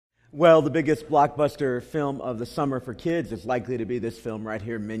Well, the biggest blockbuster film of the summer for kids is likely to be this film right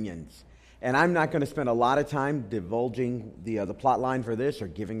here, Minions. And I'm not going to spend a lot of time divulging the plot line for this or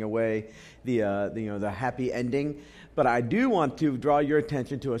giving away the happy ending, but I do want to draw your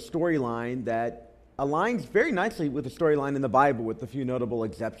attention to a storyline that aligns very nicely with the storyline in the Bible, with a few notable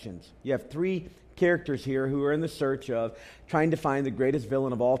exceptions. You have three characters here who are in the search of trying to find the greatest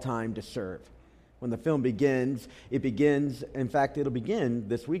villain of all time to serve. When the film begins, in fact, it'll begin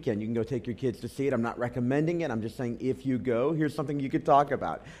this weekend. You can go take your kids to see it. I'm not recommending it. I'm just saying if you go, here's something you could talk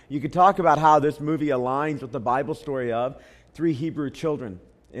about. You could talk about how this movie aligns with the Bible story of three Hebrew children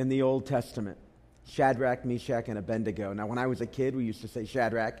in the Old Testament: Shadrach, Meshach, and Abednego. Now, when I was a kid, we used to say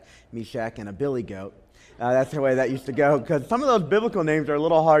Shadrach, Meshach, and a billy goat. That's the way that used to go, because some of those biblical names are a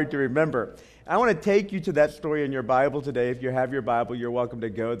little hard to remember. I want to take you to that story in your Bible today. If you have your Bible, you're welcome to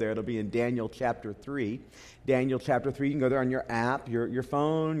go there. It'll be in Daniel chapter 3. Daniel chapter 3, you can go there on your app, your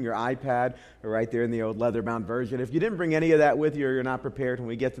phone, your iPad, or right there in the old leather-bound version. If you didn't bring any of that with you or you're not prepared, when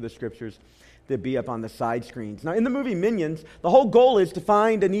we get to the scriptures, they'll be up on the side screens. Now, in the movie Minions, the whole goal is to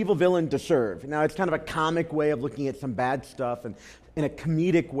find an evil villain to serve. Now, it's kind of a comic way of looking at some bad stuff, and in a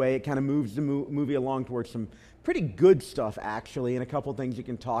comedic way, it kind of moves the movie along towards some pretty good stuff, actually, and a couple things you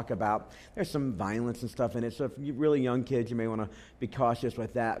can talk about. There's some violence and stuff in it, so if you're really young kids, you may want to be cautious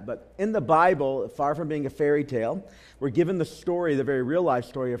with that. But in the Bible, far from being a fairy tale, we're given the story, the very real-life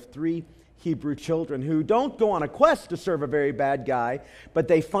story of three Hebrew children who don't go on a quest to serve a very bad guy, but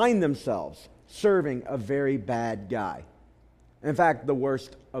they find themselves serving a very bad guy. In fact, the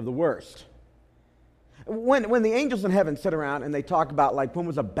worst of the worst. When the angels in heaven sit around and they talk about, like, when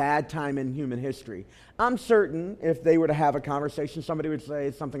was a bad time in human history, I'm certain if they were to have a conversation, somebody would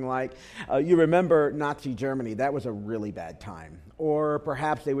say something like, you remember Nazi Germany, that was a really bad time. Or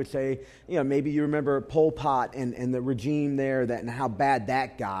perhaps they would say, maybe you remember Pol Pot and the regime there and how bad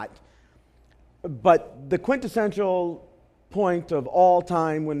that got. But the quintessential point of all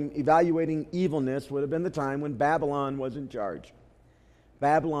time when evaluating evilness would have been the time when Babylon was in charge.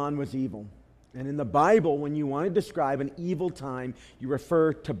 Babylon was evil. And in the Bible, when you want to describe an evil time, you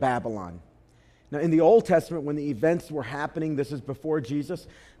refer to Babylon. Now, in the Old Testament, when the events were happening, this is before Jesus,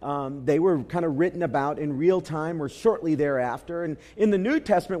 they were kind of written about in real time or shortly thereafter. And in the New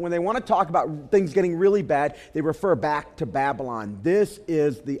Testament, when they want to talk about things getting really bad, they refer back to Babylon. This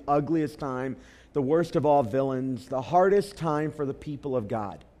is the ugliest time, the worst of all villains, the hardest time for the people of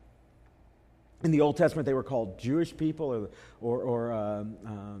God. In the Old Testament, they were called Jewish people or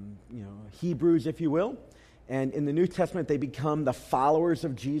Hebrews, if you will. And in the New Testament, they become the followers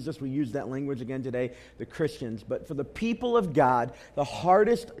of Jesus. We use that language again today, the Christians. But for the people of God, the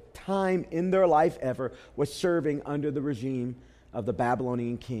hardest time in their life ever was serving under the regime of the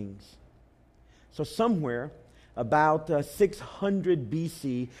Babylonian kings. So somewhere about 600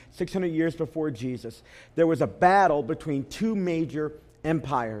 BC, 600 years before Jesus, there was a battle between two major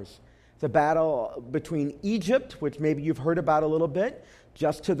empires. The battle between Egypt, which maybe you've heard about a little bit,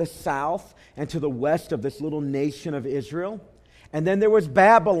 just to the south and to the west of this little nation of Israel. And then there was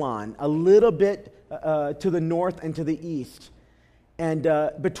Babylon, a little bit to the north and to the east. And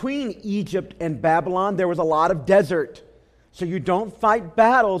between Egypt and Babylon, there was a lot of desert. So you don't fight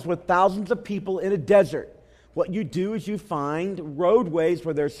battles with thousands of people in a desert. What you do is you find roadways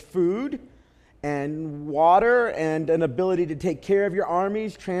where there's food and water and an ability to take care of your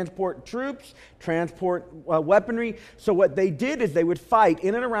armies, transport troops, transport weaponry. So what they did is they would fight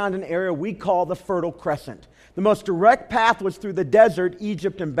in and around an area we call the Fertile Crescent. The most direct path was through the desert,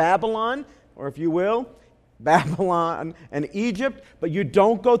 Egypt and Babylon, or if you will, Babylon and Egypt, but you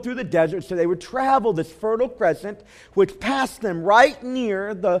don't go through the desert. So they would travel this Fertile Crescent, which passed them right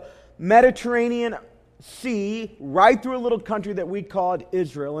near the Mediterranean Sea, right through a little country that we called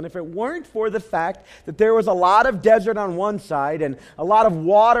Israel. And if it weren't for the fact that there was a lot of desert on one side and a lot of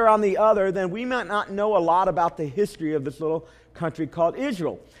water on the other, then we might not know a lot about the history of this little country called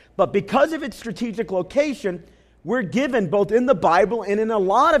Israel. But because of its strategic location, we're given, both in the Bible and in a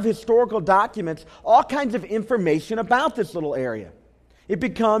lot of historical documents, all kinds of information about this little area. It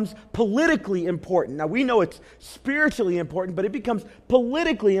becomes politically important. Now, we know it's spiritually important, but it becomes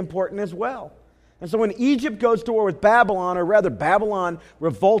politically important as well. And so when Egypt goes to war with Babylon, or rather Babylon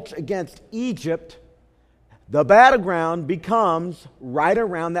revolts against Egypt, the battleground becomes right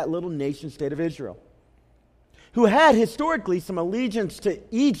around that little nation state of Israel, who had historically some allegiance to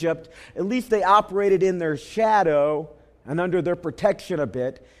Egypt. At least they operated in their shadow and under their protection a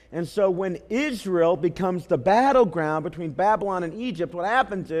bit. And so when Israel becomes the battleground between Babylon and Egypt, what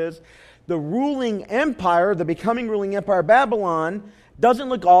happens is the ruling empire, the becoming ruling empire, Babylon, doesn't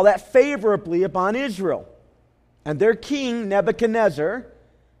look all that favorably upon Israel. And their king, Nebuchadnezzar,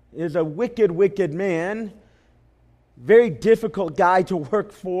 is a wicked, wicked man, very difficult guy to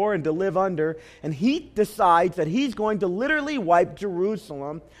work for and to live under, and he decides that he's going to literally wipe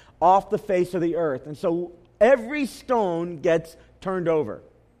Jerusalem off the face of the earth. And so every stone gets turned over.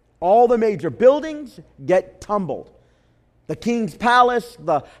 All the major buildings get tumbled. The king's palace,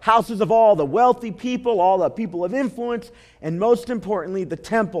 the houses of all the wealthy people, all the people of influence, and most importantly, the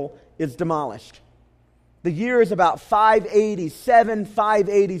temple is demolished. The year is about 587,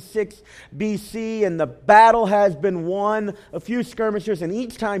 586 BC, and the battle has been won, a few skirmishes, and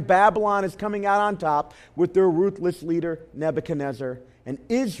each time Babylon is coming out on top with their ruthless leader, Nebuchadnezzar. And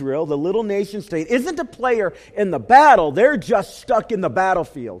Israel, the little nation state, isn't a player in the battle, they're just stuck in the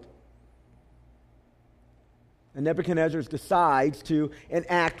battlefield. And Nebuchadnezzar decides to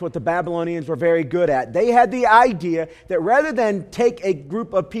enact what the Babylonians were very good at. They had the idea that rather than take a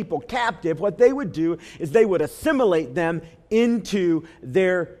group of people captive, what they would do is they would assimilate them into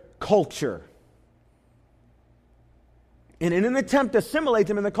their culture. And in an attempt to assimilate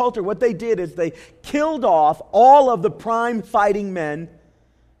them in the culture, what they did is they killed off all of the prime fighting men,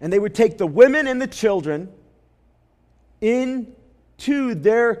 and they would take the women and the children into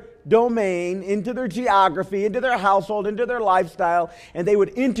their domain, into their geography, into their household, into their lifestyle, and they would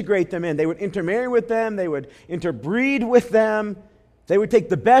integrate them in. They would intermarry with them. They would interbreed with them. They would take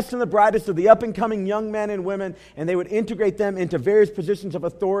the best and the brightest of the up-and-coming young men and women, and they would integrate them into various positions of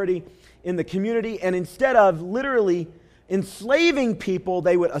authority in the community. And instead of literally enslaving people,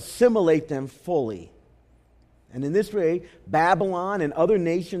 they would assimilate them fully. And in this way, Babylon and other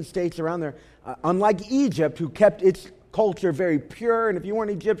nation states around there, unlike Egypt, who kept its culture very pure, and if you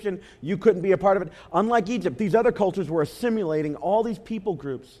weren't Egyptian, you couldn't be a part of it. Unlike Egypt, these other cultures were assimilating all these people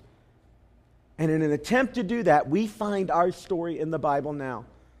groups. And in an attempt to do that, we find our story in the Bible now.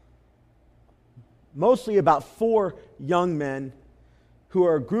 Mostly about 4 young men who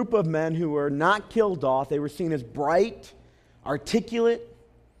are a group of men who were not killed off. They were seen as bright, articulate,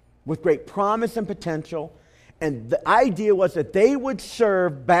 with great promise and potential. And the idea was that they would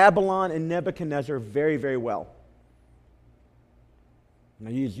serve Babylon and Nebuchadnezzar very, very well. Now,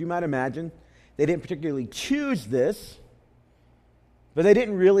 as you might imagine, they didn't particularly choose this, but they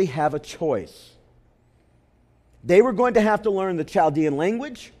didn't really have a choice. They were going to have to learn the Chaldean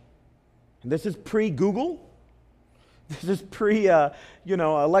language. And this is pre-Google. This is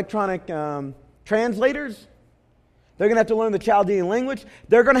pre-electronic translators. They're going to have to learn the Chaldean language.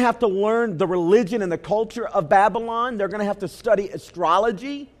 They're going to have to learn the religion and the culture of Babylon. They're going to have to study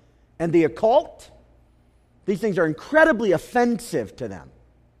astrology and the occult. These things are incredibly offensive to them.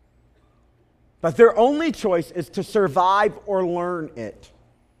 But their only choice is to survive or learn it.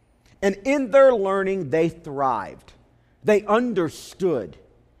 And in their learning, they thrived. They understood.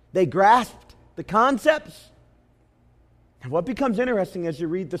 They grasped the concepts. And what becomes interesting as you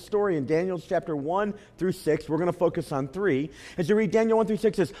read the story in Daniel chapter 1 through 6, we're going to focus on 3. As you read Daniel 1 through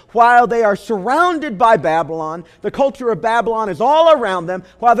 6, is while they are surrounded by Babylon, the culture of Babylon is all around them,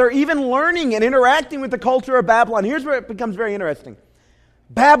 while they're even learning and interacting with the culture of Babylon. Here's where it becomes very interesting.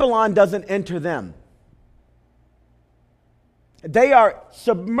 Babylon doesn't enter them. They are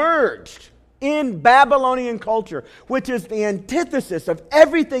submerged in Babylonian culture, which is the antithesis of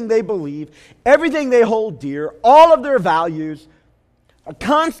everything they believe, everything they hold dear, all of their values, a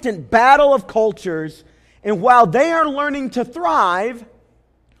constant battle of cultures. And while they are learning to thrive,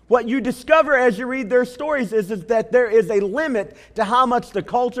 what you discover as you read their stories is that there is a limit to how much the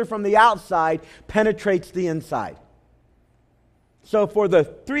culture from the outside penetrates the inside. So for the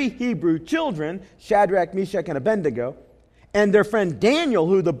 3 Hebrew children, Shadrach, Meshach, and Abednego, and their friend Daniel,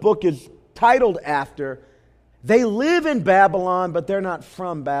 who the book is titled after, they live in Babylon, but they're not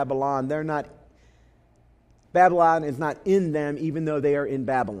from Babylon. Babylon is not in them, even though they are in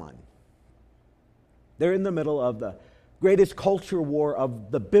Babylon. They're in the middle of the greatest culture war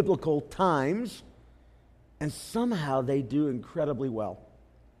of the biblical times, and somehow they do incredibly well.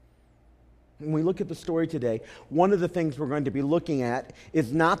 When we look at the story today, one of the things we're going to be looking at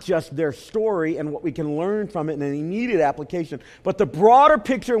is not just their story and what we can learn from it in an immediate application, but the broader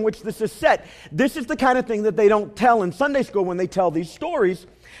picture in which this is set. This is the kind of thing that they don't tell in Sunday school when they tell these stories.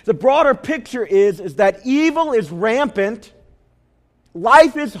 The broader picture is that evil is rampant.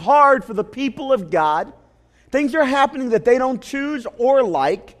 Life is hard for the people of God. Things are happening that they don't choose or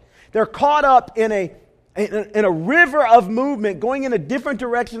like. They're caught up in a river of movement going in a different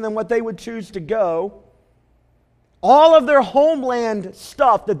direction than what they would choose to go. All of their homeland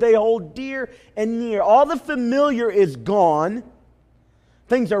stuff that they hold dear and near, all the familiar is gone.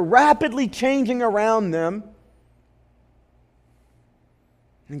 Things are rapidly changing around them.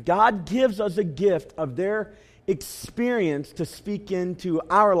 And God gives us a gift of their experience to speak into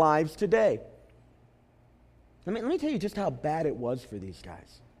our lives today. Let me tell you just how bad it was for these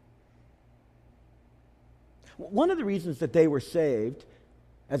guys. One of the reasons that they were saved,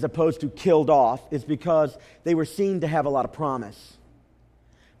 as opposed to killed off, is because they were seen to have a lot of promise.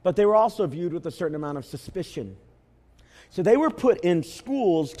 But they were also viewed with a certain amount of suspicion. So they were put in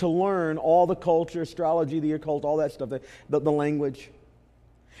schools to learn all the culture, astrology, the occult, all that stuff, the language.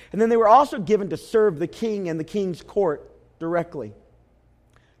 And then they were also given to serve the king and the king's court directly.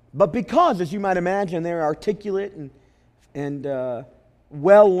 But because, as you might imagine, they're articulate and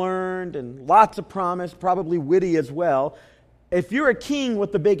well-learned and lots of promise, probably witty as well, if you're a king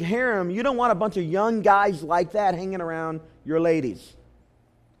with the big harem, you don't want a bunch of young guys like that hanging around your ladies.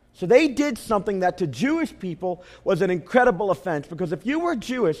 So they did something that to Jewish people was an incredible offense, because if you were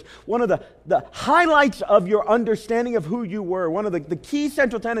Jewish, one of the highlights of your understanding of who you were, one of the key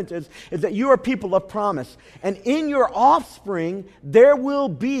central tenets is that you are people of promise. And in your offspring, there will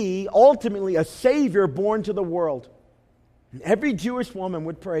be ultimately a Savior born to the world. And every Jewish woman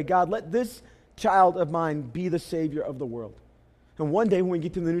would pray, God, let this child of mine be the Savior of the world. And one day when we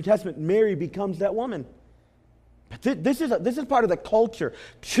get to the New Testament, Mary becomes that woman. But this is part of the culture.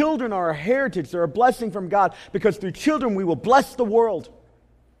 Children are a heritage. They're a blessing from God, because through children we will bless the world.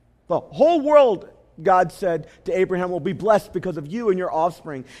 The whole world, God said to Abraham, will be blessed because of you and your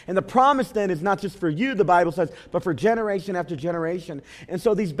offspring. And the promise then is not just for you, the Bible says, but for generation after generation. And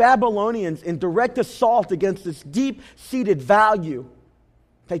so these Babylonians, in direct assault against this deep-seated value,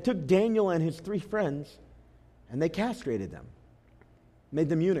 they took Daniel and his 3 friends and they castrated them, made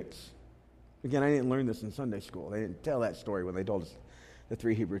them eunuchs. Again, I didn't learn this in Sunday school. They didn't tell that story when they told us the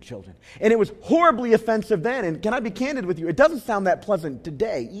 3 Hebrew children. And it was horribly offensive then. And can I be candid with you? It doesn't sound that pleasant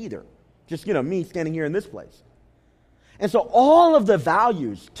today either. Just, me standing here in this place. And so all of the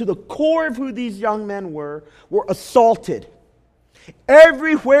values to the core of who these young men were assaulted.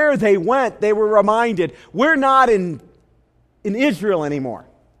 Everywhere they went, they were reminded, we're not in Israel anymore.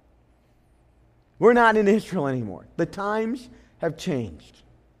 We're not in Israel anymore. The times have changed.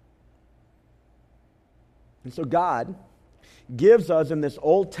 And so God gives us in this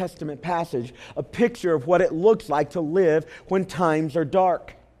Old Testament passage a picture of what it looks like to live when times are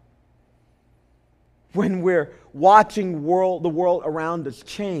dark. When we're watching the world around us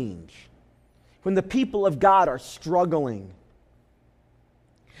change. When the people of God are struggling.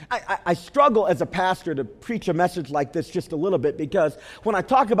 I struggle as a pastor to preach a message like this just a little bit, because when I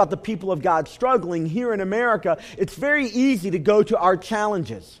talk about the people of God struggling here in America, it's very easy to go to our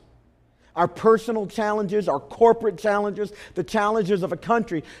challenges. Our personal challenges, our corporate challenges, the challenges of a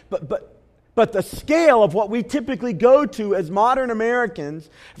country. But the scale of what we typically go to as modern Americans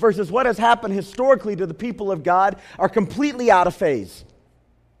versus what has happened historically to the people of God are completely out of phase.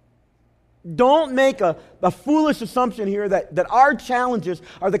 Don't make a foolish assumption here that our challenges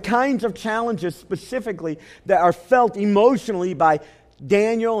are the kinds of challenges specifically that are felt emotionally by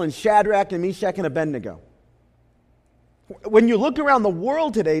Daniel and Shadrach and Meshach and Abednego. When you look around the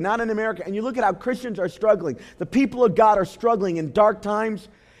world today, not in America, and you look at how Christians are struggling, the people of God are struggling in dark times,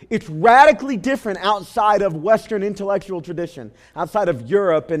 it's radically different outside of Western intellectual tradition, outside of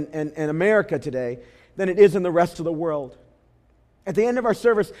Europe and America today, than it is in the rest of the world. At the end of our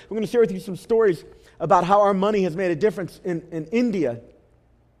service, we're going to share with you some stories about how our money has made a difference in India.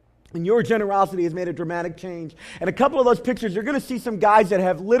 And your generosity has made a dramatic change. And a couple of those pictures, you're going to see some guys that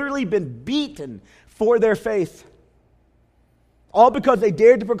have literally been beaten for their faith. All because they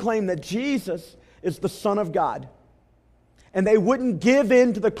dared to proclaim that Jesus is the Son of God. And they wouldn't give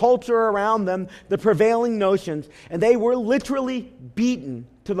in to the culture around them, the prevailing notions. And they were literally beaten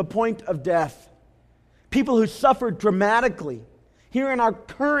to the point of death. People who suffered dramatically here in our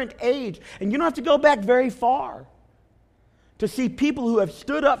current age. And you don't have to go back very far to see people who have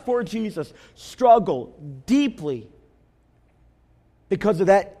stood up for Jesus struggle deeply because of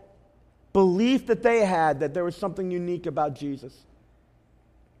that belief that they had that there was something unique about Jesus.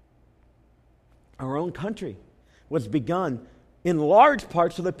 Our own country was begun in large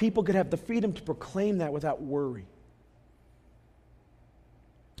part so that people could have the freedom to proclaim that without worry.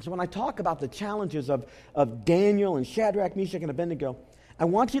 So when I talk about the challenges of Daniel and Shadrach, Meshach, and Abednego, I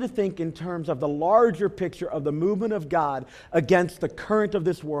want you to think in terms of the larger picture of the movement of God against the current of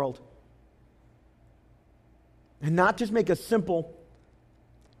this world. And not just make a simple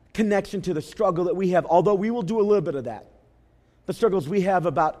connection to the struggle that we have, although we will do a little bit of that. The struggles we have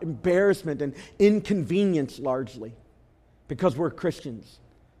about embarrassment and inconvenience largely because we're Christians.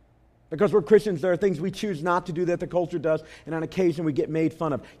 Because we're Christians, there are things we choose not to do that the culture does, and on occasion we get made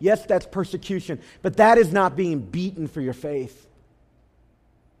fun of. Yes, that's persecution, but that is not being beaten for your faith.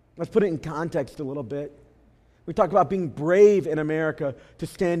 Let's put it in context a little bit. We talk about being brave in America to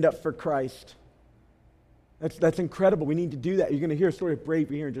stand up for Christ. That's incredible. We need to do that. You're going to hear a story of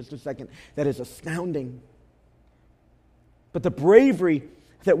bravery here in just a second that is astounding. But the bravery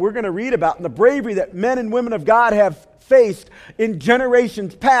that we're going to read about and the bravery that men and women of God have faced in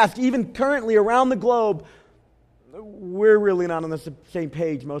generations past, even currently around the globe, we're really not on the same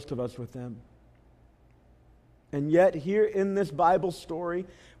page, most of us, with them. And yet, here in this Bible story,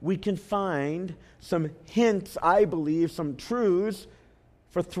 we can find some hints, I believe, some truths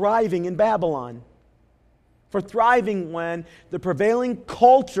for thriving in Babylon. For thriving when the prevailing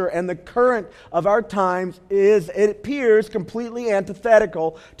culture and the current of our times it appears completely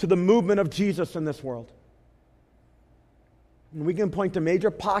antithetical to the movement of Jesus in this world. And we can point to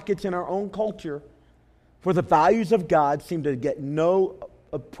major pockets in our own culture where the values of God seem to get no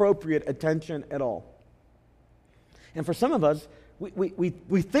appropriate attention at all. And for some of us,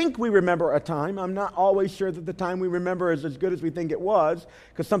 we think we remember a time. I'm not always sure that the time we remember is as good as we think it was,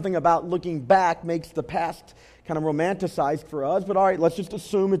 because something about looking back makes the past kind of romanticized for us. But all right, let's just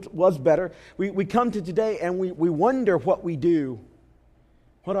assume it was better. We come to today and we wonder what we do.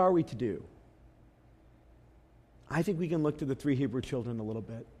 What are we to do? I think we can look to the 3 Hebrew children a little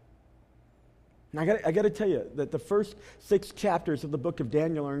bit. And I got to tell you that the first 6 chapters of the book of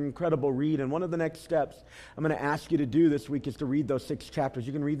Daniel are an incredible read. And one of the next steps I'm going to ask you to do this week is to read those 6 chapters.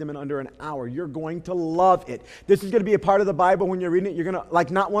 You can read them in under an hour. You're going to love it. This is going to be a part of the Bible when you're reading it. You're going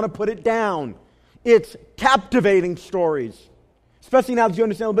to not want to put it down. It's captivating stories, especially now that you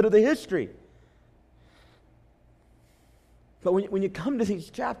understand a little bit of the history. But when you come to these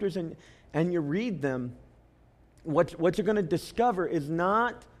chapters and you read them, what you're going to discover is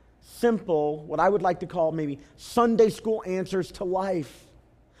not simple, what I would like to call maybe Sunday school answers to life.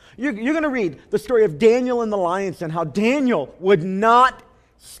 You're going to read the story of Daniel and the lions and how Daniel would not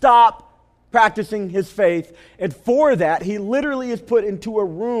stop practicing his faith. And for that, he literally is put into a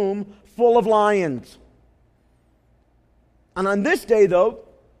room full of lions. And on this day, though,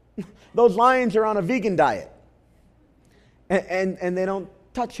 those lions are on a vegan diet. And they don't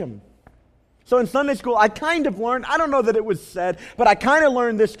touch him. So in Sunday school, I kind of learned, I don't know that it was said, but I kind of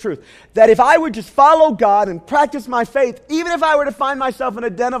learned this truth, that if I would just follow God and practice my faith, even if I were to find myself in a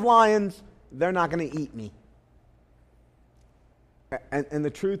den of lions, they're not going to eat me. And the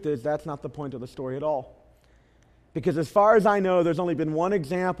truth is, that's not the point of the story at all. Because as far as I know, there's only been one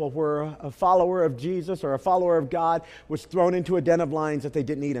example where a follower of Jesus or a follower of God was thrown into a den of lions that they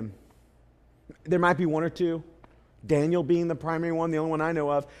didn't eat him. There might be one or two, Daniel being the primary one, the only one I know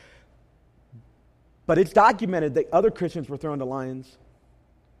of. But it's documented that other Christians were thrown to lions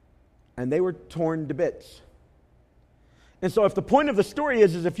and they were torn to bits. And so if the point of the story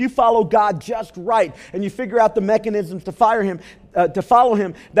is if you follow God just right and you figure out the mechanisms to follow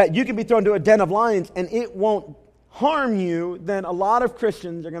him, that you can be thrown to a den of lions and it won't harm you, then a lot of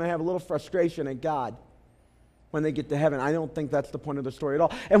Christians are going to have a little frustration at God when they get to heaven. I don't think that's the point of the story at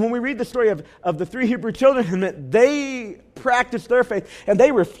all. And when we read the story of the 3 Hebrew children, they practiced their faith and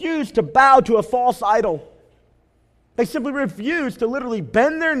they refused to bow to a false idol. They simply refused to literally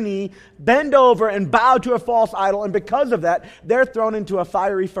bend their knee, bend over, and bow to a false idol. And because of that, they're thrown into a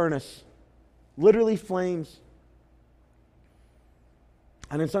fiery furnace. Literally flames.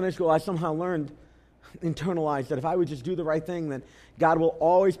 And in Sunday school, I somehow learned, internalized, that if I would just do the right thing, then God will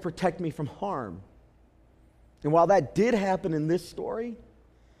always protect me from harm. And while that did happen in this story,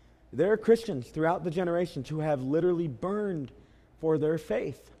 there are Christians throughout the generations who have literally burned for their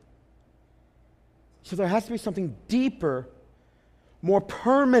faith. So there has to be something deeper, more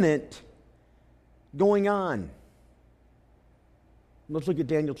permanent going on. Let's look at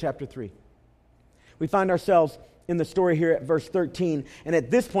Daniel chapter 3. We find ourselves in the story here at verse 13. And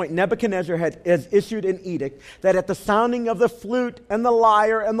at this point, Nebuchadnezzar has issued an edict that at the sounding of the flute and the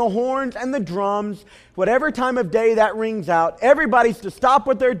lyre and the horns and the drums, whatever time of day that rings out, everybody's to stop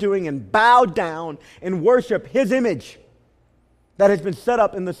what they're doing and bow down and worship his image that has been set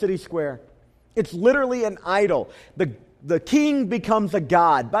up in the city square. It's literally an idol. The king becomes a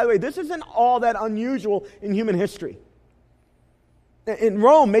god. By the way, this isn't all that unusual in human history. In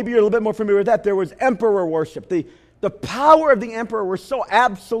Rome, maybe you're a little bit more familiar with that, there was emperor worship. The power of the emperor was so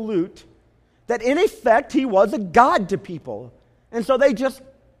absolute that in effect he was a god to people. And so they just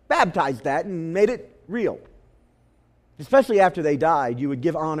baptized that and made it real. Especially after they died, you would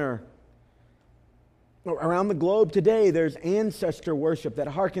give honor. Around the globe today, there's ancestor worship that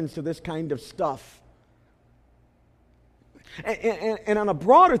harkens to this kind of stuff. And on a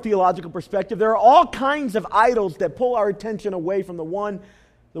broader theological perspective, there are all kinds of idols that pull our attention away from the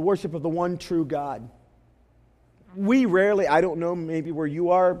worship of the one true God. We rarely, I don't know maybe where you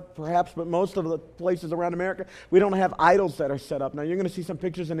are perhaps, but most of the places around America, we don't have idols that are set up. Now you're going to see some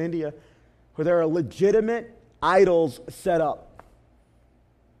pictures in India where there are legitimate idols set up.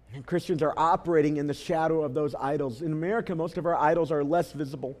 And Christians are operating in the shadow of those idols. In America, most of our idols are less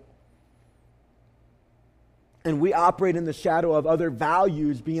visible. And we operate in the shadow of other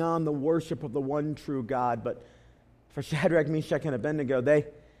values beyond the worship of the one true God. But for Shadrach, Meshach, and Abednego, they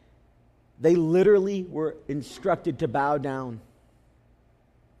literally were instructed to bow down.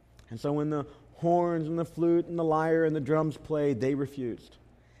 And so when the horns and the flute and the lyre and the drums played, they refused.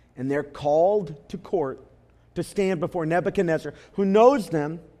 And they're called to court to stand before Nebuchadnezzar, who knows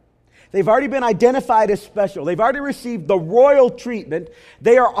them. They've already been identified as special. They've already received the royal treatment.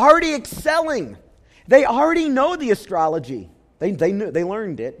 They are already excelling. They already know the astrology. They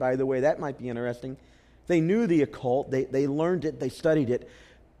learned it, by the way. That might be interesting. They knew the occult. They learned it. They studied it.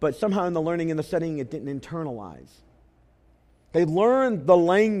 But somehow in the learning and the studying, it didn't internalize. They learned the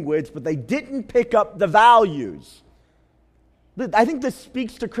language, but they didn't pick up the values. I think this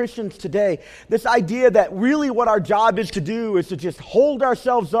speaks to Christians today. This idea that really what our job is to do is to just hold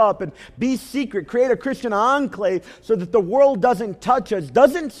ourselves up and be secret, create a Christian enclave so that the world doesn't touch us,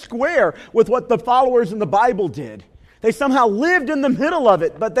 doesn't square with what the followers in the Bible did. They somehow lived in the middle of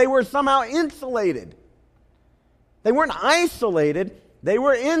it, but they were somehow insulated. They weren't isolated, they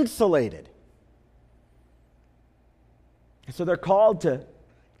were insulated. And so they're called to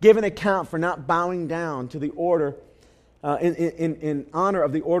give an account for not bowing down to the order in honor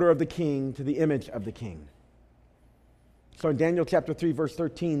of the order of the king, to the image of the king. So in Daniel chapter 3, verse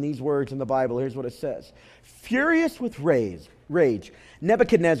 13, these words in the Bible, here's what it says. Furious with rage,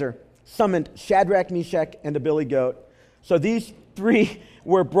 Nebuchadnezzar summoned Shadrach, Meshach, and Abednego. So these three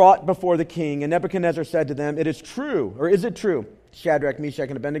were brought before the king, and Nebuchadnezzar said to them, is it true, Shadrach, Meshach,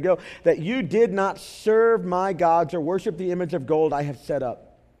 and Abednego, that you did not serve my gods or worship the image of gold I have set up?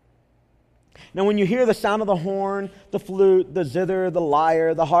 Now, when you hear the sound of the horn, the flute, the zither, the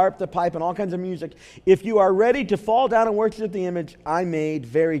lyre, the harp, the pipe, and all kinds of music, if you are ready to fall down and worship the image I made,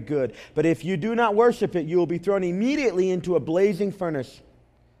 very good. But if you do not worship it, you will be thrown immediately into a blazing furnace.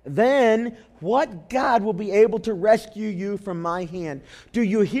 Then what God will be able to rescue you from my hand? Do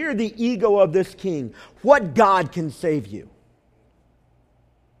you hear the ego of this king? What God can save you?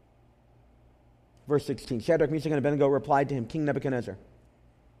 Verse 16, Shadrach, Meshach, and Abednego replied to him, King Nebuchadnezzar.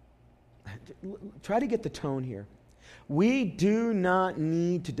 Try to get the tone here. We do not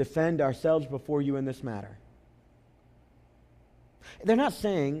need to defend ourselves before you in this matter. They're not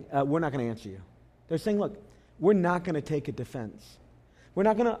saying, we're not going to answer you. They're saying, look, we're not going to take a defense. We're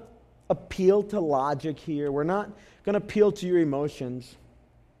not going to appeal to logic here. We're not going to appeal to your emotions.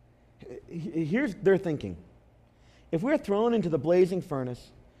 Here's their thinking. If we're thrown into the blazing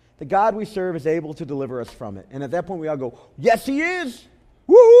furnace, the God we serve is able to deliver us from it. And at that point we all go, yes, he is.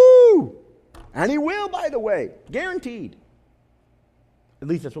 Woohoo! And he will, by the way. Guaranteed. At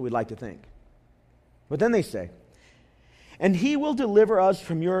least that's what we'd like to think. But then they say, and he will deliver us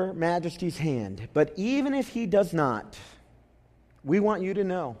from your majesty's hand. But even if he does not, we want you to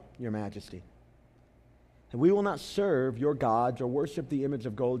know, your majesty, that we will not serve your gods or worship the image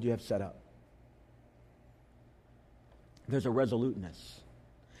of gold you have set up. There's a resoluteness.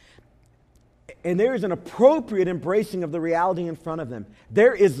 And there is an appropriate embracing of the reality in front of them.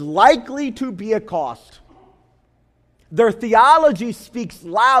 There is likely to be a cost. Their theology speaks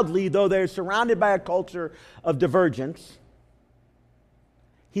loudly, though they're surrounded by a culture of divergence.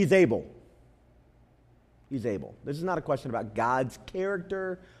 He's able. He's able. This is not a question about God's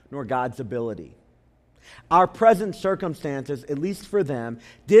character nor God's ability. Our present circumstances, at least for them,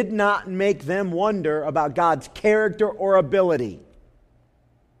 did not make them wonder about God's character or ability.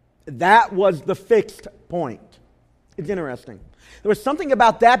 That was the fixed point. It's interesting. There was something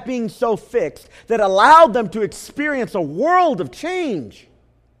about that being so fixed that allowed them to experience a world of change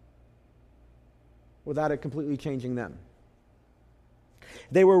without it completely changing them.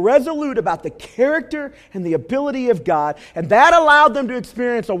 They were resolute about the character and the ability of God, and that allowed them to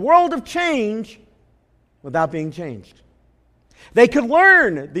experience a world of change without being changed. They could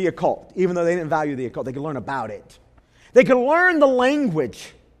learn the occult, even though they didn't value the occult. They could learn about it. They could learn the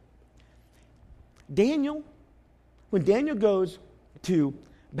language. Daniel, when Daniel goes to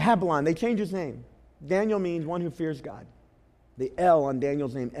Babylon, they change his name. Daniel means one who fears God. The L on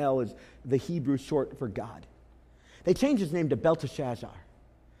Daniel's name, L, is the Hebrew short for God. They change his name to Belteshazzar.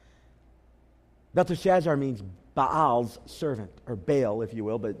 Belteshazzar means Baal's servant, or Baal, if you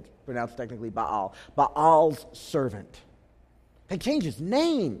will, but pronounced technically Baal. Baal's servant. They change his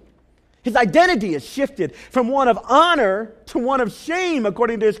name. His identity is shifted from one of honor to one of shame,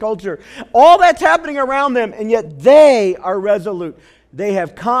 according to his culture. All that's happening around them, and yet they are resolute. They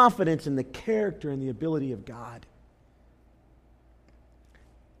have confidence in the character and the ability of God.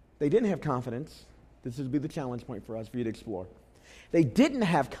 They didn't have confidence. This would be the challenge point for us, for you to explore. They didn't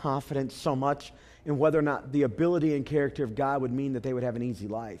have confidence so much in whether or not the ability and character of God would mean that they would have an easy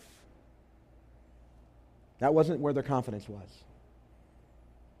life. That wasn't where their confidence was.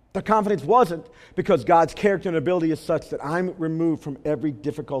 Their confidence wasn't because God's character and ability is such that I'm removed from every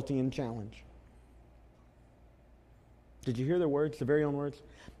difficulty and challenge. Did you hear their words, the very own words?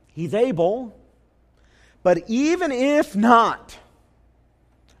 He's able, but even if not,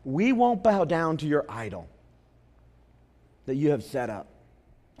 we won't bow down to your idol that you have set up.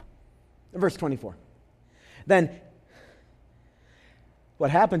 Verse 24. Then what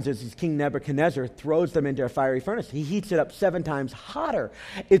happens is King Nebuchadnezzar throws them into a fiery furnace. He heats it up 7 times hotter.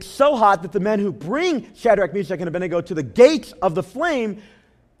 It's so hot that the men who bring Shadrach, Meshach, and Abednego to the gates of the flame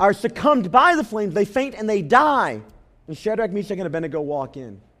are succumbed by the flames. They faint and they die. And Shadrach, Meshach, and Abednego walk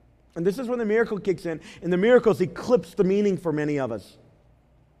in. And this is when the miracle kicks in, and the miracles eclipse the meaning for many of us.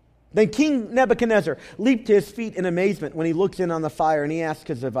 Then King Nebuchadnezzar leaped to his feet in amazement when he looks in on the fire, and he asked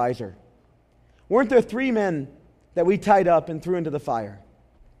his advisor, "Weren't there 3 men that we tied up and threw into the fire?"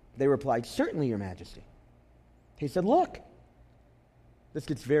 They replied, "Certainly, Your Majesty." He said, "Look, this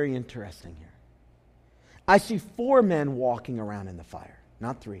gets very interesting here. I see 4 men walking around in the fire,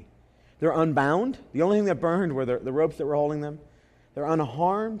 not 3. They're unbound. The only thing that burned were the ropes that were holding them. They're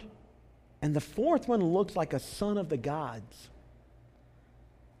unharmed. And the 4th one looks like a son of the gods."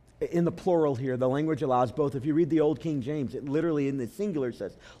 In the plural here, the language allows both. If you read the Old King James, it literally in the singular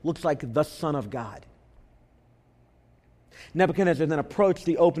says, looks like the Son of God. Nebuchadnezzar then approached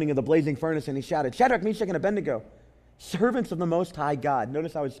the opening of the blazing furnace and he shouted, "Shadrach, Meshach, and Abednego, servants of the Most High God."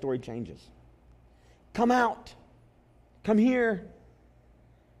 Notice how his story changes. "Come out. Come here."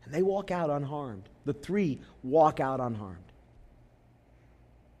 And they walk out unharmed. The 3 walk out unharmed.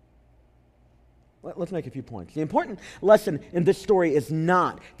 Let's make a few points. The important lesson in this story is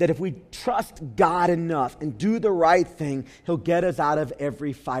not that if we trust God enough and do the right thing, He'll get us out of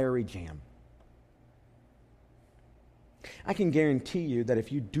every fiery jam. I can guarantee you that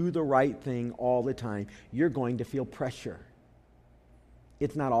if you do the right thing all the time, you're going to feel pressure.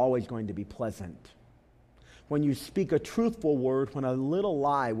 It's not always going to be pleasant. When you speak a truthful word, when a little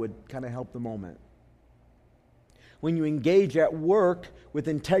lie would kind of help the moment. When you engage at work with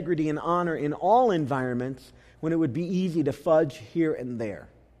integrity and honor in all environments, when it would be easy to fudge here and there.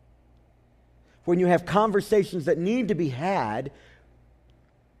 When you have conversations that need to be had,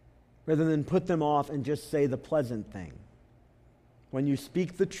 rather than put them off and just say the pleasant thing. When you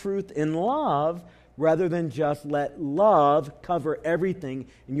speak the truth in love, rather than just let love cover everything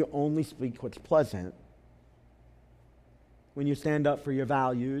and you only speak what's pleasant. When you stand up for your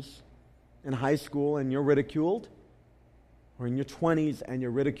values in high school and you're ridiculed, or in your 20s and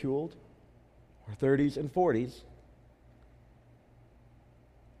you're ridiculed, or 30s and 40s.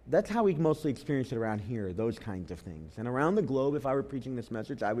 That's how we mostly experience it around here, those kinds of things. And around the globe, if I were preaching this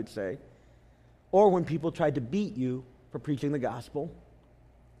message, I would say, or when people tried to beat you for preaching the gospel,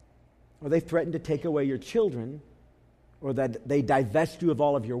 or they threatened to take away your children, or that they divest you of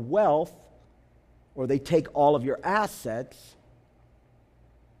all of your wealth, or they take all of your assets,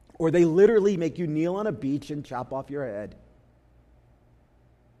 or they literally make you kneel on a beach and chop off your head.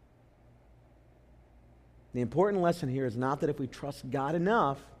 The important lesson here is not that if we trust God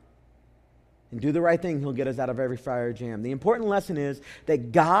enough and do the right thing, He'll get us out of every fire jam. The important lesson is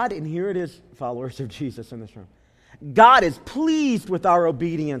that God, and here it is, followers of Jesus in this room, God is pleased with our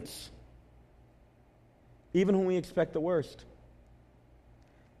obedience, even when we expect the worst.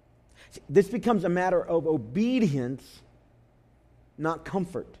 See, this becomes a matter of obedience, not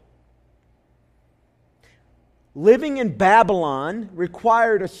comfort. Living in Babylon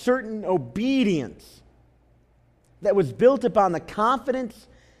required a certain obedience that was built upon their confidence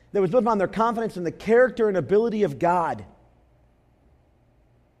in the character and ability of God.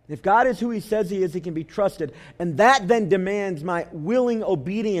 If God is who He says He is, He can be trusted. And that then demands my willing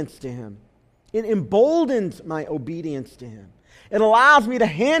obedience to Him. It emboldens my obedience to Him. It allows me to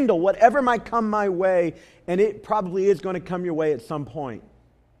handle whatever might come my way, and it probably is going to come your way at some point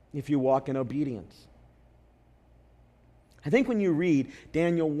if you walk in obedience. I think when you read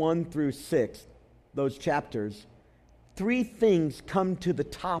Daniel 1 through 6, those chapters, 3 things come to the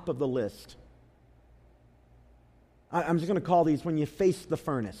top of the list. I'm just going to call these when you face the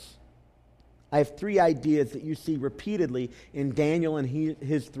furnace. I have 3 ideas that you see repeatedly in Daniel and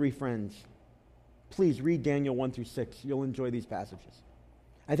his 3 friends. Please read Daniel 1 through 6. You'll enjoy these passages.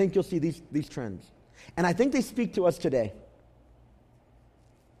 I think you'll see these trends. And I think they speak to us today.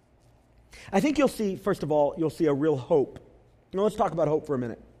 I think you'll see, first of all, you'll see a real hope. Now let's talk about hope for a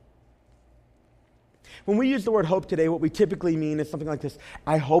minute. When we use the word hope today, what we typically mean is something like this.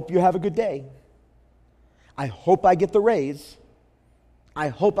 I hope you have a good day. I hope I get the raise. I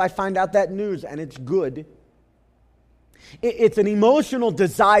hope I find out that news and it's good. It's an emotional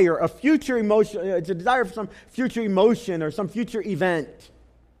desire, a future emotion. It's a desire for some future emotion or some future event.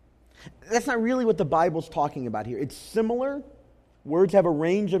 That's not really what the Bible's talking about here. It's similar. Words have a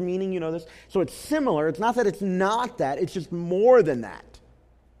range of meaning, you know this. So it's similar. It's not that it's not that. It's just more than that.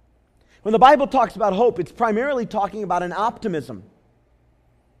 When the Bible talks about hope, it's primarily talking about an optimism.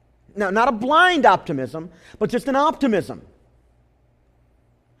 Now, not a blind optimism, but just an optimism.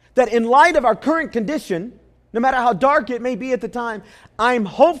 That in light of our current condition, no matter how dark it may be at the time, I'm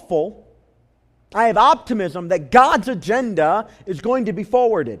hopeful, I have optimism that God's agenda is going to be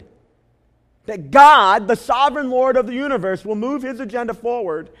forwarded. That God, the sovereign Lord of the universe, will move His agenda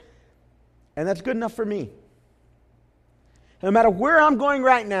forward. And that's good enough for me. No matter where I'm going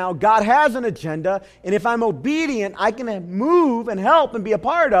right now, God has an agenda. And if I'm obedient, I can move and help and be a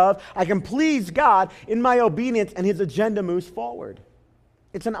part of. I can please God in my obedience, and His agenda moves forward.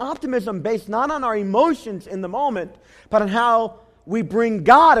 It's an optimism based not on our emotions in the moment, but on how we bring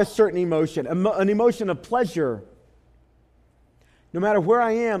God a certain emotion, an emotion of pleasure. No matter where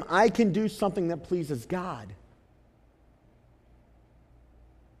I am, I can do something that pleases God.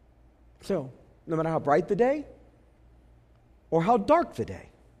 So, no matter how bright the day or how dark the day,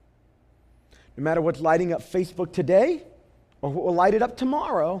 no matter what's lighting up Facebook today or what will light it up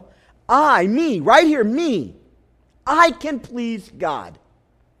tomorrow, right here, I can please God.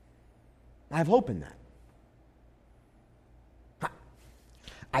 I have hope in that.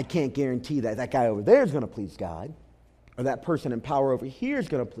 I can't guarantee that that guy over there is going to please God, or that person in power over here is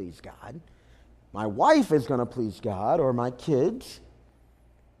going to please God. My wife is going to please God, or my kids.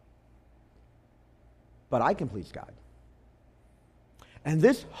 But I can please God. And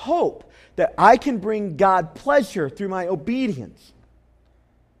this hope that I can bring God pleasure through my obedience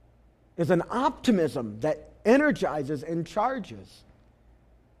is an optimism that energizes and charges.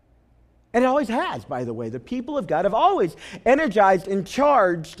 And it always has, by the way. The people of God have always energized and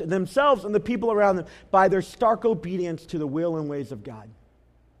charged themselves and the people around them by their stark obedience to the will and ways of God.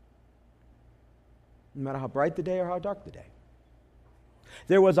 No matter how bright the day or how dark the day.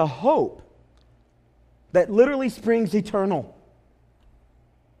 There was a hope that literally springs eternal.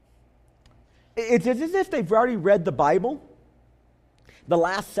 It's as if they've already read the Bible, the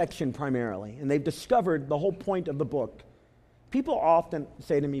last section primarily, and they've discovered the whole point of the book. People often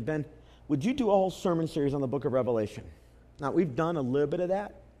say to me, Ben, would you do a whole sermon series on the book of Revelation? Now, we've done a little bit of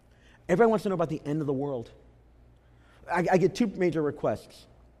that. Everybody wants to know about the end of the world. I get two major requests.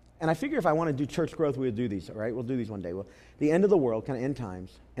 And I figure if I want to do church growth, we'll do these, all right? We'll do these one day. The end of the world, kind of end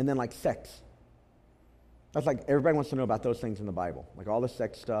times, and then like sex. That's like everybody wants to know about those things in the Bible, like all the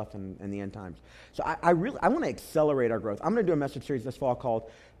sex stuff and the end times. So I want to accelerate our growth. I'm going to do a message series this fall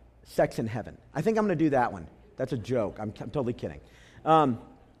called Sex in Heaven. I think I'm going to do that one. That's a joke. I'm totally kidding.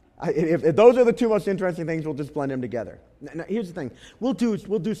 If those are the two most interesting things, we'll just blend them together. Now, here's the thing. We'll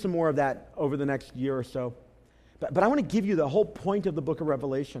do some more of that over the next year or so. But I want to give you the whole point of the book of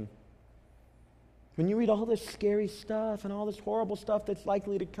Revelation. When you read all this scary stuff and all this horrible stuff that's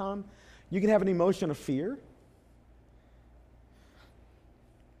likely to come, you can have an emotion of fear.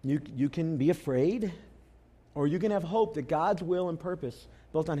 You can be afraid. Or you can have hope that God's will and purpose,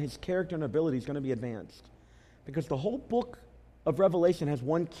 built on His character and ability, is going to be advanced. Because the whole book of Revelation has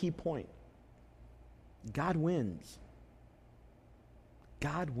one key point. God wins.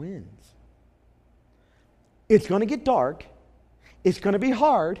 God wins. It's going to get dark. It's going to be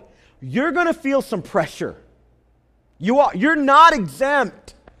hard. You're going to feel some pressure. You're not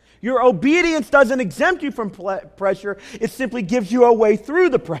exempt. Your obedience doesn't exempt you from pressure. It simply gives you a way through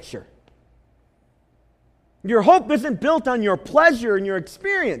the pressure. Your hope isn't built on your pleasure and your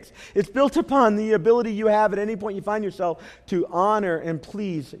experience. It's built upon the ability you have at any point you find yourself to honor and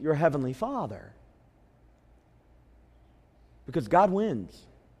please your Heavenly Father. Because God wins.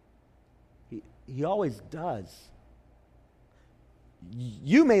 He always does.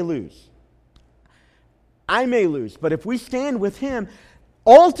 You may lose. I may lose. But if we stand with Him,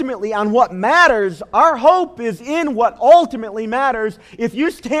 ultimately on what matters, our hope is in what ultimately matters. If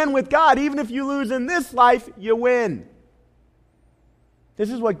you stand with God, even if you lose in this life, you win.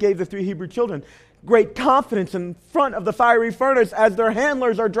 This is what gave the 3 Hebrew children great confidence in front of the fiery furnace as their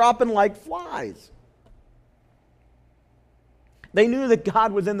handlers are dropping like flies. They knew that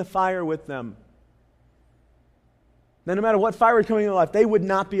God was in the fire with them. That no matter what fire was coming in their life, they would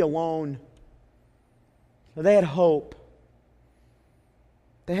not be alone. They had hope.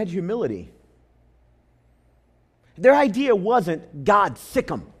 They had humility. Their idea wasn't, God, sick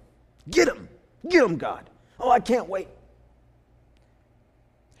them. Get them, God. Oh, I can't wait.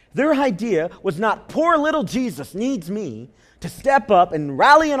 Their idea was not, poor little Jesus needs me to step up and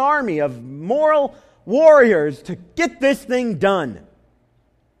rally an army of moral warriors to get this thing done.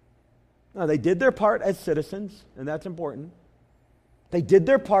 No, they did their part as citizens, and that's important. They did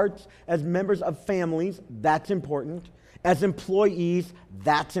their parts as members of families, that's important. As employees,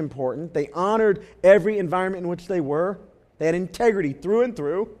 that's important. They honored every environment in which they were. They had integrity through and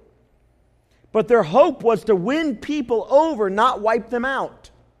through. But their hope was to win people over, not wipe them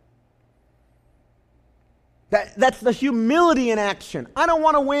out. That's the humility in action. I don't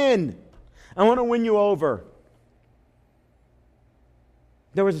want to win. I want to win you over.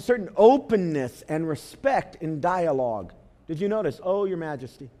 There was a certain openness and respect in dialogue. Did you notice? Oh, Your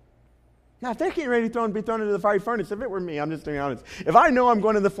Majesty. Now, if they're getting ready to be thrown into the fiery furnace, if it were me, I'm just being honest. If I know I'm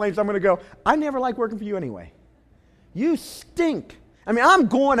going to the flames, I'm going to go, I never liked working for you anyway. You stink. I mean, I'm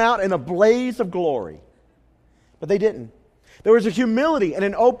going out in a blaze of glory. But they didn't. There was a humility and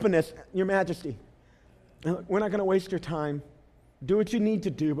an openness, Your Majesty. We're not going to waste your time. Do what you need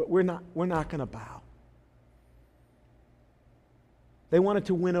to do, but we're not going to bow. They wanted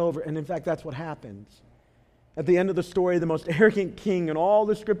to win over, and in fact, that's what happens. At the end of the story, the most arrogant king in all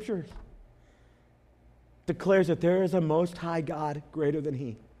the scriptures declares that there is a most high God greater than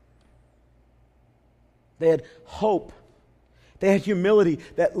he. They had hope. They had humility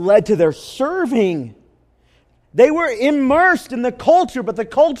that led to their serving. They were immersed in the culture, but the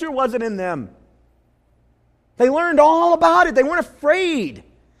culture wasn't in them. They learned all about it. They weren't afraid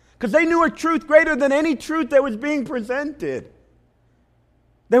because they knew a truth greater than any truth that was being presented.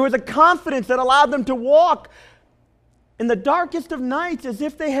 There was a confidence that allowed them to walk in the darkest of nights as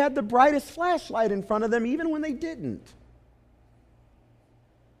if they had the brightest flashlight in front of them, even when they didn't.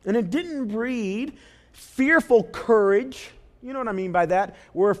 And it didn't breed fearful courage. You know what I mean by that?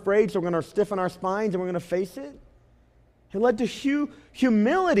 We're afraid, so we're going to stiffen our spines and we're going to face it. It led to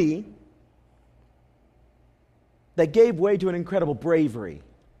humility that gave way to an incredible bravery.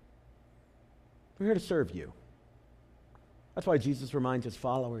 We're here to serve you. That's why Jesus reminds his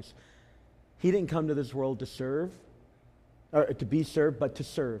followers, he didn't come to this world to serve, or to be served, but to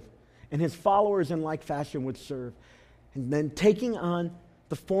serve. And his followers in like fashion would serve. And then taking on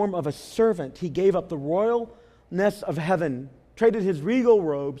the form of a servant, he gave up the royalness of heaven, traded his regal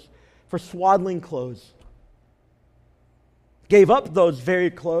robes for swaddling clothes. Gave up those very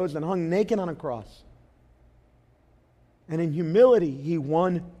clothes and hung naked on a cross. And in humility, he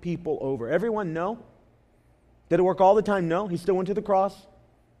won people over. Everyone, no. Did it work all the time? No. He still went to the cross.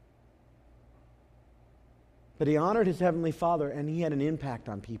 But he honored his heavenly Father, and he had an impact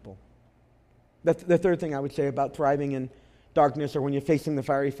on people. That's the third thing I would say about thriving in darkness or when you're facing the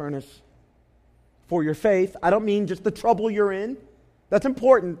fiery furnace. For your faith, I don't mean just the trouble you're in. That's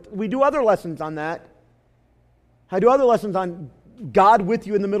important. We do other lessons on that. I do other lessons on God with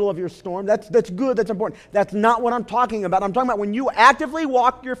you in the middle of your storm. That's good, that's important. That's not what I'm talking about. I'm talking about when you actively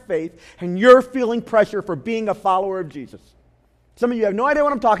walk your faith and you're feeling pressure for being a follower of Jesus. Some of you have no idea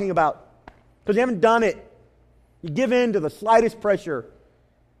what I'm talking about because you haven't done it. You give in to the slightest pressure.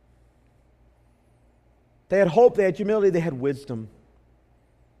 They had hope, they had humility, they had wisdom.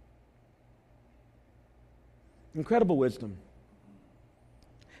 Incredible wisdom.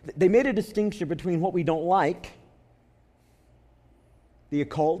 They made a distinction between what we don't like, the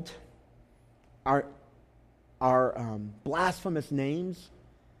occult, our blasphemous names,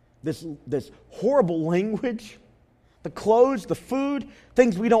 this horrible language, the clothes, the food,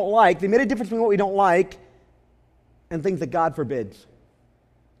 things we don't like. They made a difference between what we don't like and things that God forbids.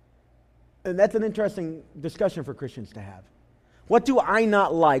 And that's an interesting discussion for Christians to have. What do I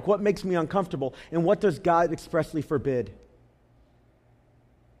not like? What makes me uncomfortable? And what does God expressly forbid?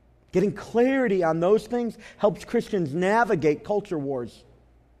 Getting clarity on those things helps Christians navigate culture wars.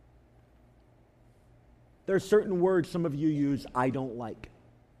 There are certain words some of you use I don't like.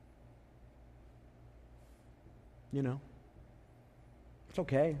 You know, it's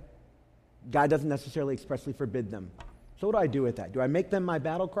okay. God doesn't necessarily expressly forbid them. So what do I do with that? Do I make them my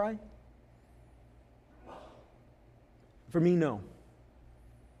battle cry? For me, no.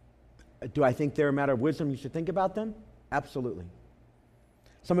 Do I think they're a matter of wisdom? You should think about them? Absolutely.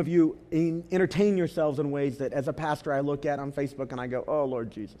 Some of you entertain yourselves in ways that as a pastor I look at on Facebook and I go, oh, Lord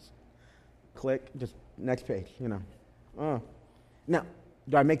Jesus. Click, just next page, you know. Oh. Now,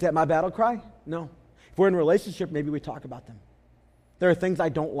 do I make that my battle cry? No. If we're in a relationship, maybe we talk about them. There are things I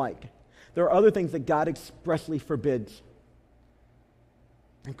don't like. There are other things that God expressly forbids.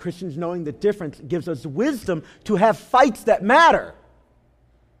 And Christians knowing the difference gives us wisdom to have fights that matter,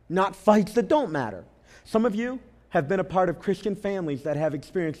 not fights that don't matter. Some of you have been a part of Christian families that have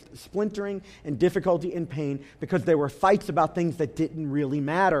experienced splintering and difficulty and pain because there were fights about things that didn't really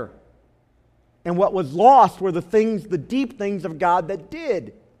matter. And what was lost were the things, the deep things of God that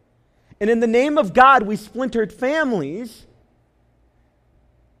did. And in the name of God, we splintered families.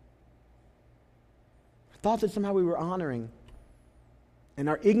 I thought that somehow we were honoring. And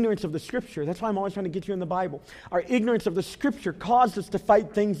our ignorance of the Scripture, that's why I'm always trying to get you in the Bible. Our ignorance of the Scripture caused us to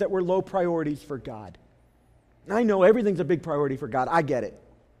fight things that were low priorities for God. And I know everything's a big priority for God. I get it.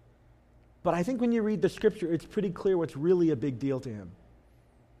 But I think when you read the Scripture, it's pretty clear what's really a big deal to Him.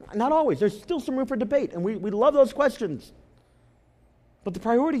 Not always. There's still some room for debate, and we love those questions. But the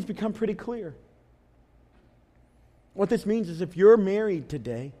priorities become pretty clear. What this means is if you're married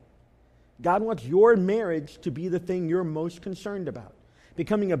today, God wants your marriage to be the thing you're most concerned about.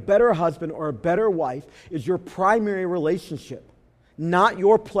 Becoming a better husband or a better wife is your primary relationship. Not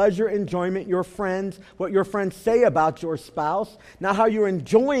your pleasure, enjoyment, your friends, what your friends say about your spouse, not how you're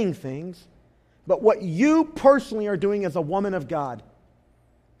enjoying things, but what you personally are doing as a woman of God.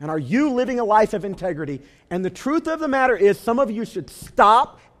 And are you living a life of integrity? And the truth of the matter is, some of you should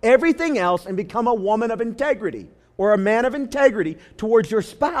stop everything else and become a woman of integrity or a man of integrity towards your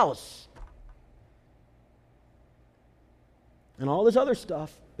spouse. And all this other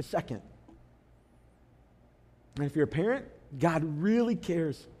stuff is second. And if you're a parent, God really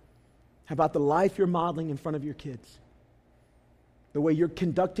cares about the life you're modeling in front of your kids. The way you're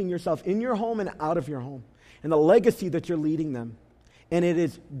conducting yourself in your home and out of your home. And the legacy that you're leading them. And it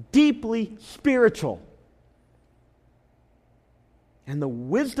is deeply spiritual. And the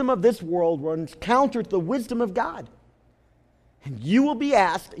wisdom of this world runs counter to the wisdom of God. And you will be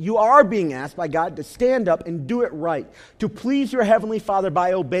asked, you are being asked by God to stand up and do it right. To please your Heavenly Father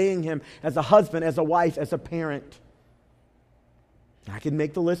by obeying Him as a husband, as a wife, as a parent. I can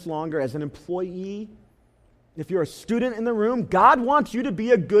make the list longer. As an employee, if you're a student in the room, God wants you to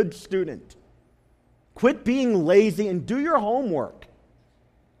be a good student. Quit being lazy and do your homework.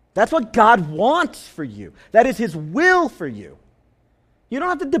 That's what God wants for you. That is His will for you. You don't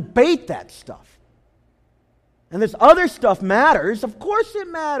have to debate that stuff. And this other stuff matters. Of course it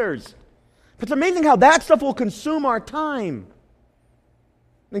matters. But it's amazing how that stuff will consume our time.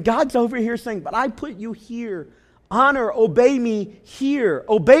 And God's over here saying, but I put you here. Honor, obey me here.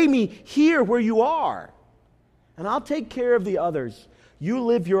 Obey me here where you are. And I'll take care of the others. You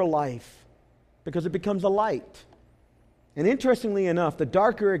live your life because it becomes a light. And interestingly enough, the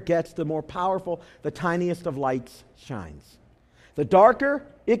darker it gets, the more powerful the tiniest of lights shines. The darker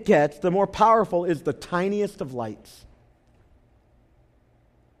it gets, the more powerful is the tiniest of lights.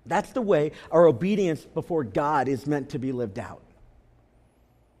 That's the way our obedience before God is meant to be lived out.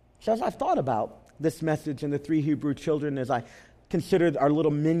 So as I've thought about this message and the three Hebrew children, as I considered our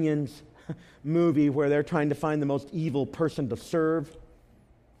little Minions movie where they're trying to find the most evil person to serve,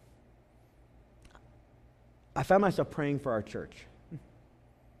 I found myself praying for our church.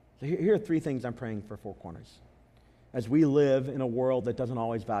 So here are three things I'm praying for Four Corners as we live in a world that doesn't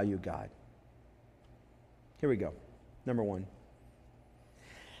always value God. Here we go. Number one.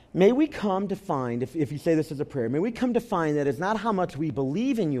 May we come to find, if you say this as a prayer, may we come to find that it's not how much we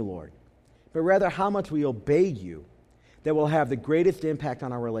believe in you, Lord, but rather how much we obey you that will have the greatest impact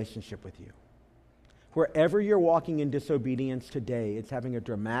on our relationship with you. Wherever you're walking in disobedience today, it's having a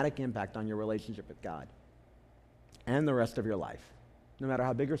dramatic impact on your relationship with God and the rest of your life, no matter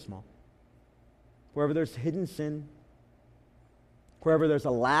how big or small. Wherever there's hidden sin, wherever there's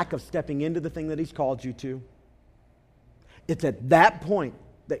a lack of stepping into the thing that He's called you to, it's at that point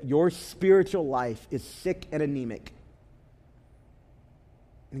that your spiritual life is sick and anemic.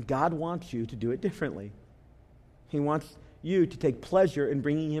 And God wants you to do it differently. He wants you to take pleasure in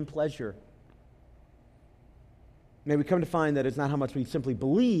bringing Him pleasure. May we come to find that it's not how much we simply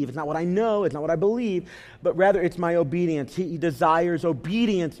believe, it's not what I know, it's not what I believe, but rather it's my obedience. He desires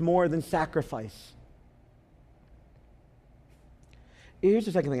obedience more than sacrifice. Here's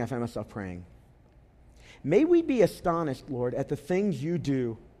the second thing I find myself praying. May we be astonished, Lord, at the things you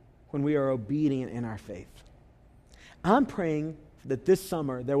do when we are obedient in our faith. I'm praying that this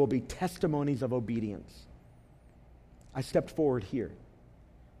summer there will be testimonies of obedience. I stepped forward here.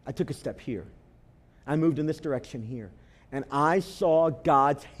 I took a step here. I moved in this direction here. And I saw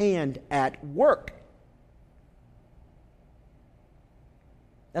God's hand at work.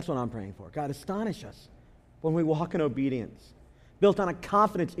 That's what I'm praying for. God, astonish us when we walk in obedience, built on a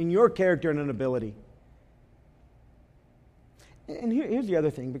confidence in your character and an ability. And here's the other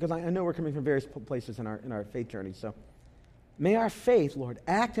thing, because I know we're coming from various places in our faith journey. So may our faith, Lord,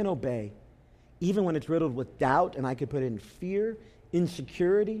 act and obey, even when it's riddled with doubt, and I could put in fear,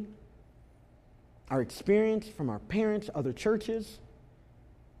 insecurity, our experience from our parents, other churches,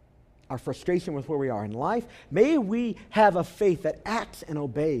 our frustration with where we are in life. May we have a faith that acts and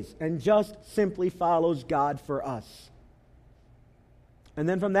obeys and just simply follows God for us. And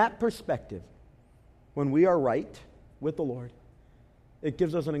then from that perspective, when we are right with the Lord, it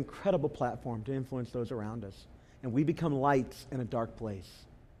gives us an incredible platform to influence those around us. And we become lights in a dark place.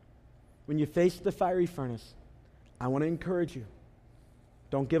 When you face the fiery furnace, I want to encourage you.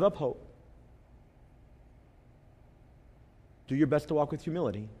 Don't give up hope. Do your best to walk with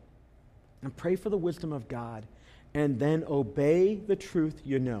humility. And pray for the wisdom of God. And then obey the truth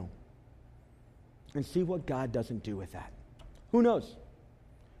you know. And see what God doesn't do with that. Who knows?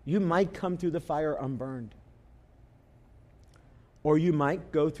 You might come through the fire unburned. Or you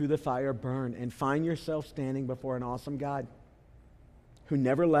might go through the fire burned and find yourself standing before an awesome God who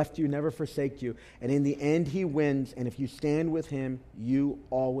never left you, never forsake you. And in the end, he wins. And if you stand with him, you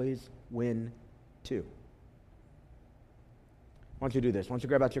always win too. Why don't you do this? Why don't you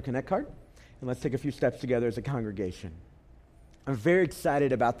grab out your Connect card? And let's take a few steps together as a congregation. I'm very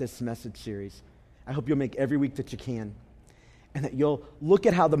excited about this message series. I hope you'll make every week that you can. And that you'll look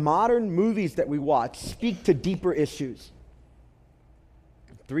at how the modern movies that we watch speak to deeper issues.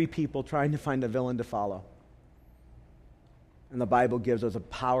 3 people trying to find a villain to follow. And the Bible gives us a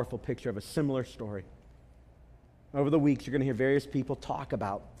powerful picture of a similar story. Over the weeks, you're going to hear various people talk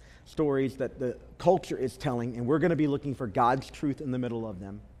about stories that the culture is telling, and we're going to be looking for God's truth in the middle of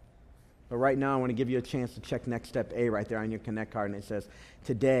them. But right now, I want to give you a chance to check Next Step A right there on your Connect card, and it says,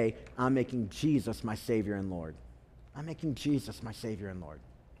 today, I'm making Jesus my Savior and Lord. I'm making Jesus my Savior and Lord.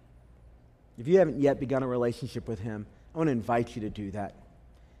 If you haven't yet begun a relationship with him, I want to invite you to do that.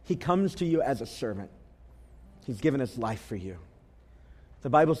 He comes to you as a servant. He's given his life for you. The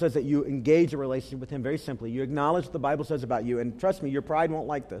Bible says that you engage a relationship with him very simply. You acknowledge what the Bible says about you, and trust me, your pride won't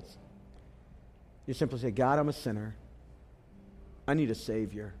like this. You simply say, God, I'm a sinner. I need a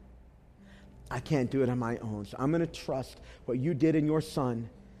Savior. I can't do it on my own, so I'm going to trust what you did in your Son,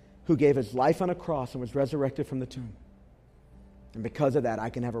 who gave his life on a cross and was resurrected from the tomb. And because of that, I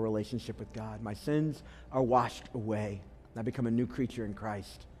can have a relationship with God. My sins are washed away. I become a new creature in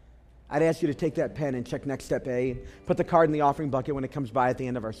Christ. I'd ask you to take that pen and check Next Step A. Put the card in the offering bucket when it comes by at the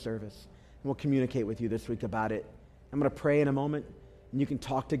end of our service. And we'll communicate with you this week about it. I'm going to pray in a moment, and you can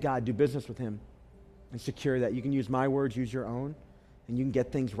talk to God, do business with him, and secure that. You can use my words, use your own, and you can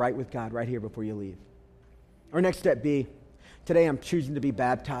get things right with God right here before you leave. Or Next Step B. Today I'm choosing to be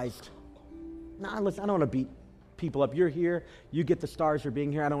baptized. Nah, listen, I don't want to beat people up. You're here. You get the stars for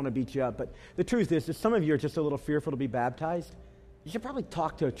being here. I don't want to beat you up. But the truth is some of you are just a little fearful to be baptized. You should probably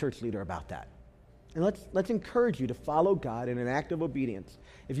talk to a church leader about that. And let's encourage you to follow God in an act of obedience.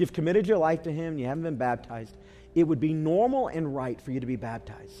 If you've committed your life to him and you haven't been baptized, it would be normal and right for you to be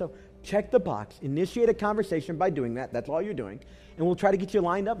baptized. So check the box. Initiate a conversation by doing that. That's all you're doing. And we'll try to get you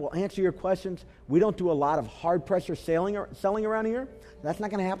lined up. We'll answer your questions. We don't do a lot of hard pressure selling around here. That's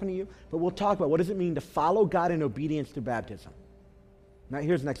not going to happen to you. But we'll talk about what does it mean to follow God in obedience through baptism. Now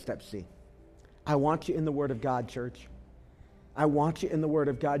here's Next Step C. I want you in the Word of God, church. I want you in the Word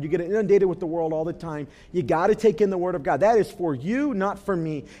of God. You get inundated with the world all the time. You got to take in the Word of God. That is for you, not for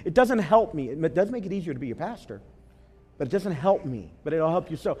me. It doesn't help me. It does make it easier to be a pastor. But it doesn't help me. But it'll help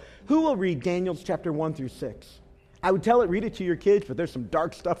you. So who will read Daniel's chapter 1 through 6? I would read it to your kids, but there's some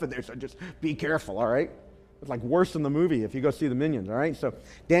dark stuff in there, so just be careful, all right? It's like worse than the movie if you go see the Minions, all right? So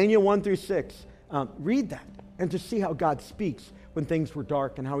Daniel 1 through 6, read that and just see how God speaks when things were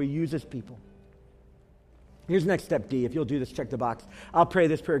dark and how he uses people. Here's Next Step D. If you'll do this, check the box. I'll pray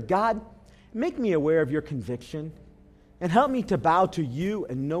this prayer. God, make me aware of your conviction and help me to bow to you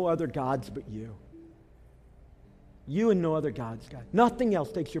and no other gods but you. You and no other gods, God. Nothing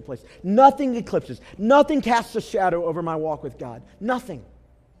else takes your place. Nothing eclipses. Nothing casts a shadow over my walk with God. Nothing.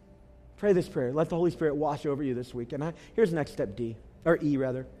 Pray this prayer. Let the Holy Spirit wash over you this week. And here's Next Step D, or E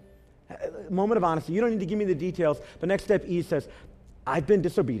rather. A moment of honesty. You don't need to give me the details, but Next Step E says, I've been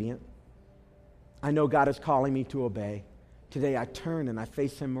disobedient. I know God is calling me to obey. Today I turn and I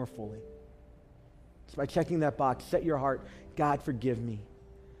face him more fully. So by checking that box, set your heart, God, forgive me.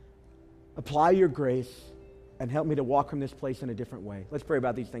 Apply your grace and help me to walk from this place in a different way. Let's pray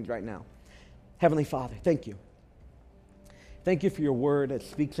about these things right now. Heavenly Father, thank you. Thank you for your word that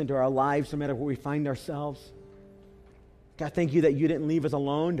speaks into our lives no matter where we find ourselves. God, thank you that you didn't leave us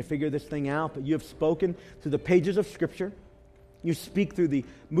alone to figure this thing out, but you have spoken through the pages of Scripture. You speak through the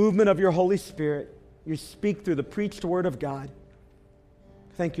movement of your Holy Spirit. You speak through the preached word of God.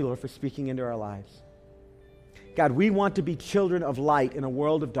 Thank you, Lord, for speaking into our lives. God, we want to be children of light in a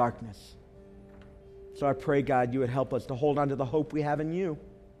world of darkness. So I pray, God, you would help us to hold on to the hope we have in you.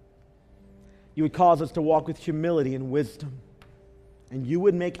 You would cause us to walk with humility and wisdom. And you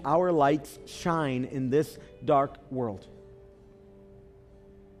would make our lights shine in this dark world.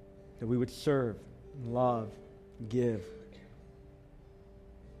 That we would serve, and love, and give.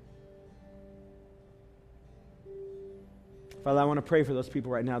 Father, I want to pray for those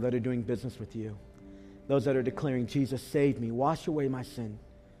people right now that are doing business with you. Those that are declaring, Jesus, save me, wash away my sin,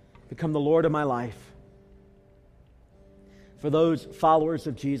 become the Lord of my life. For those followers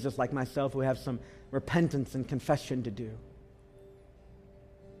of Jesus like myself who have some repentance and confession to do.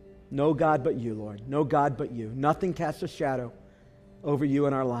 No God but you, Lord. No God but you. Nothing casts a shadow over you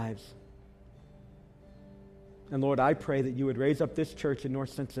in our lives. And Lord, I pray that you would raise up this church in North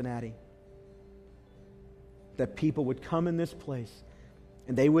Cincinnati. That people would come in this place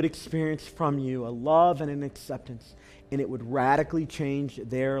and they would experience from you a love and an acceptance, and it would radically change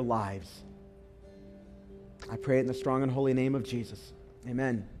their lives. I pray it in the strong and holy name of Jesus.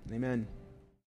 Amen. Amen.